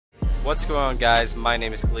What's going on, guys? My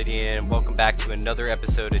name is Gladian and welcome back to another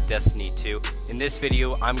episode of Destiny 2. In this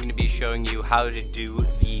video I'm going to be showing you how to do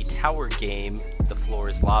the tower game, The Floor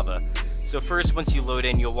is Lava. So first, once you load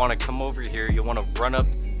in, you'll want to come over here, you'll want to run up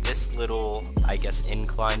this little, I guess,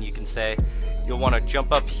 incline you can say. You'll want to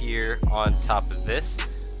jump up here on top of this,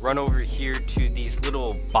 run over here to these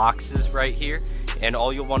little boxes right here, and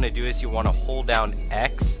all you'll want to do is you want to hold down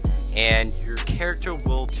X and your character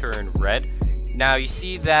will turn red. Now you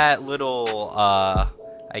see that little,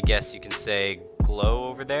 I guess you can say, glow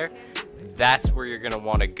over there? That's where you're going to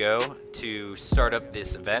want to go to start up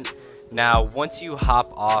this event. Now once you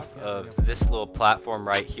hop off of this little platform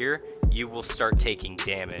right here, you will start taking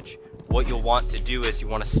damage. What you'll want to do is you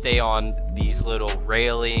want to stay on these little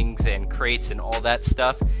railings and crates and all that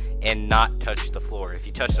stuff and not touch the floor. If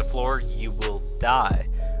you touch the floor, you will die,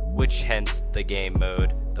 which hence the game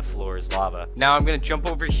mode, The Floor is Lava. Now I'm going to jump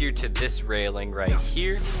over here to this railing right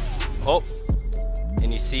here. Oh,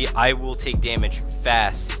 and you see I will take damage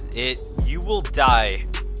fast. You will die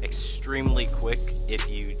extremely quick if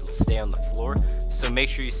you stay on the floor, so make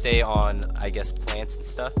sure you stay on, I guess, plants and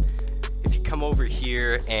stuff. If you come over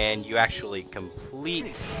here and you actually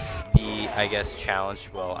complete the, I guess, challenge,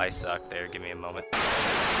 well, I suck there, give me a moment.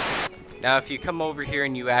 Now if you come over here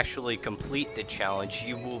and you actually complete the challenge,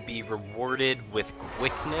 you will be rewarded with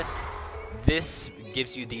quickness. This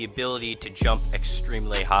gives you the ability to jump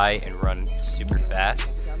extremely high and run super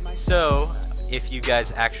fast. So if you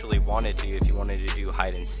guys actually wanted to, if you wanted to do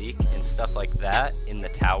hide and seek and stuff like that in the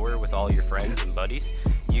tower with all your friends and buddies,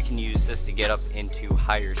 you can use this to get up into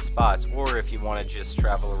higher spots. Or if you want to just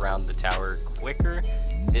travel around the tower quicker,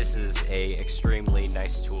 this is a extremely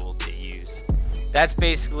nice tool to use. That's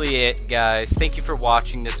basically it, guys. Thank you for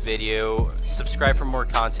watching this video. Subscribe for more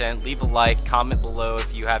content, leave a like, comment below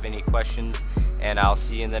if you have any questions, and I'll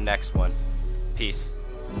see you in the next one. Peace.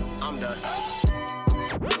 I'm done.